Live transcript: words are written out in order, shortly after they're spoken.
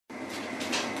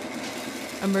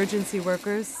Emergency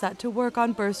workers set to work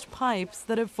on burst pipes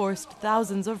that have forced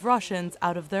thousands of Russians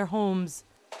out of their homes.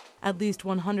 At least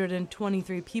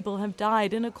 123 people have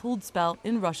died in a cold spell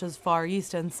in Russia's Far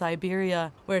East and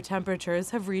Siberia, where temperatures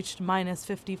have reached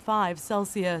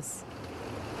 -55°C.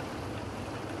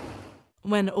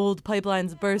 When old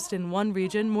pipelines burst in one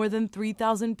region, more than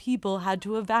 3,000 people had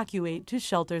to evacuate to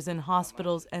shelters in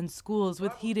hospitals and schools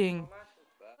with heating.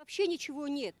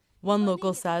 One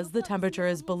local says the temperature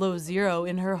is below zero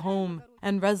in her home,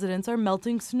 and residents are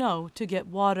melting snow to get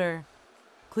water.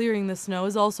 Clearing the snow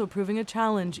is also proving a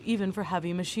challenge, even for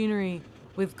heavy machinery,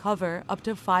 with cover up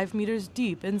to 5 meters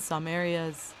deep in some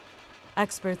areas.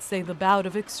 Experts say the bout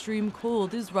of extreme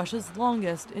cold is Russia's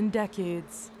longest in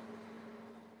decades.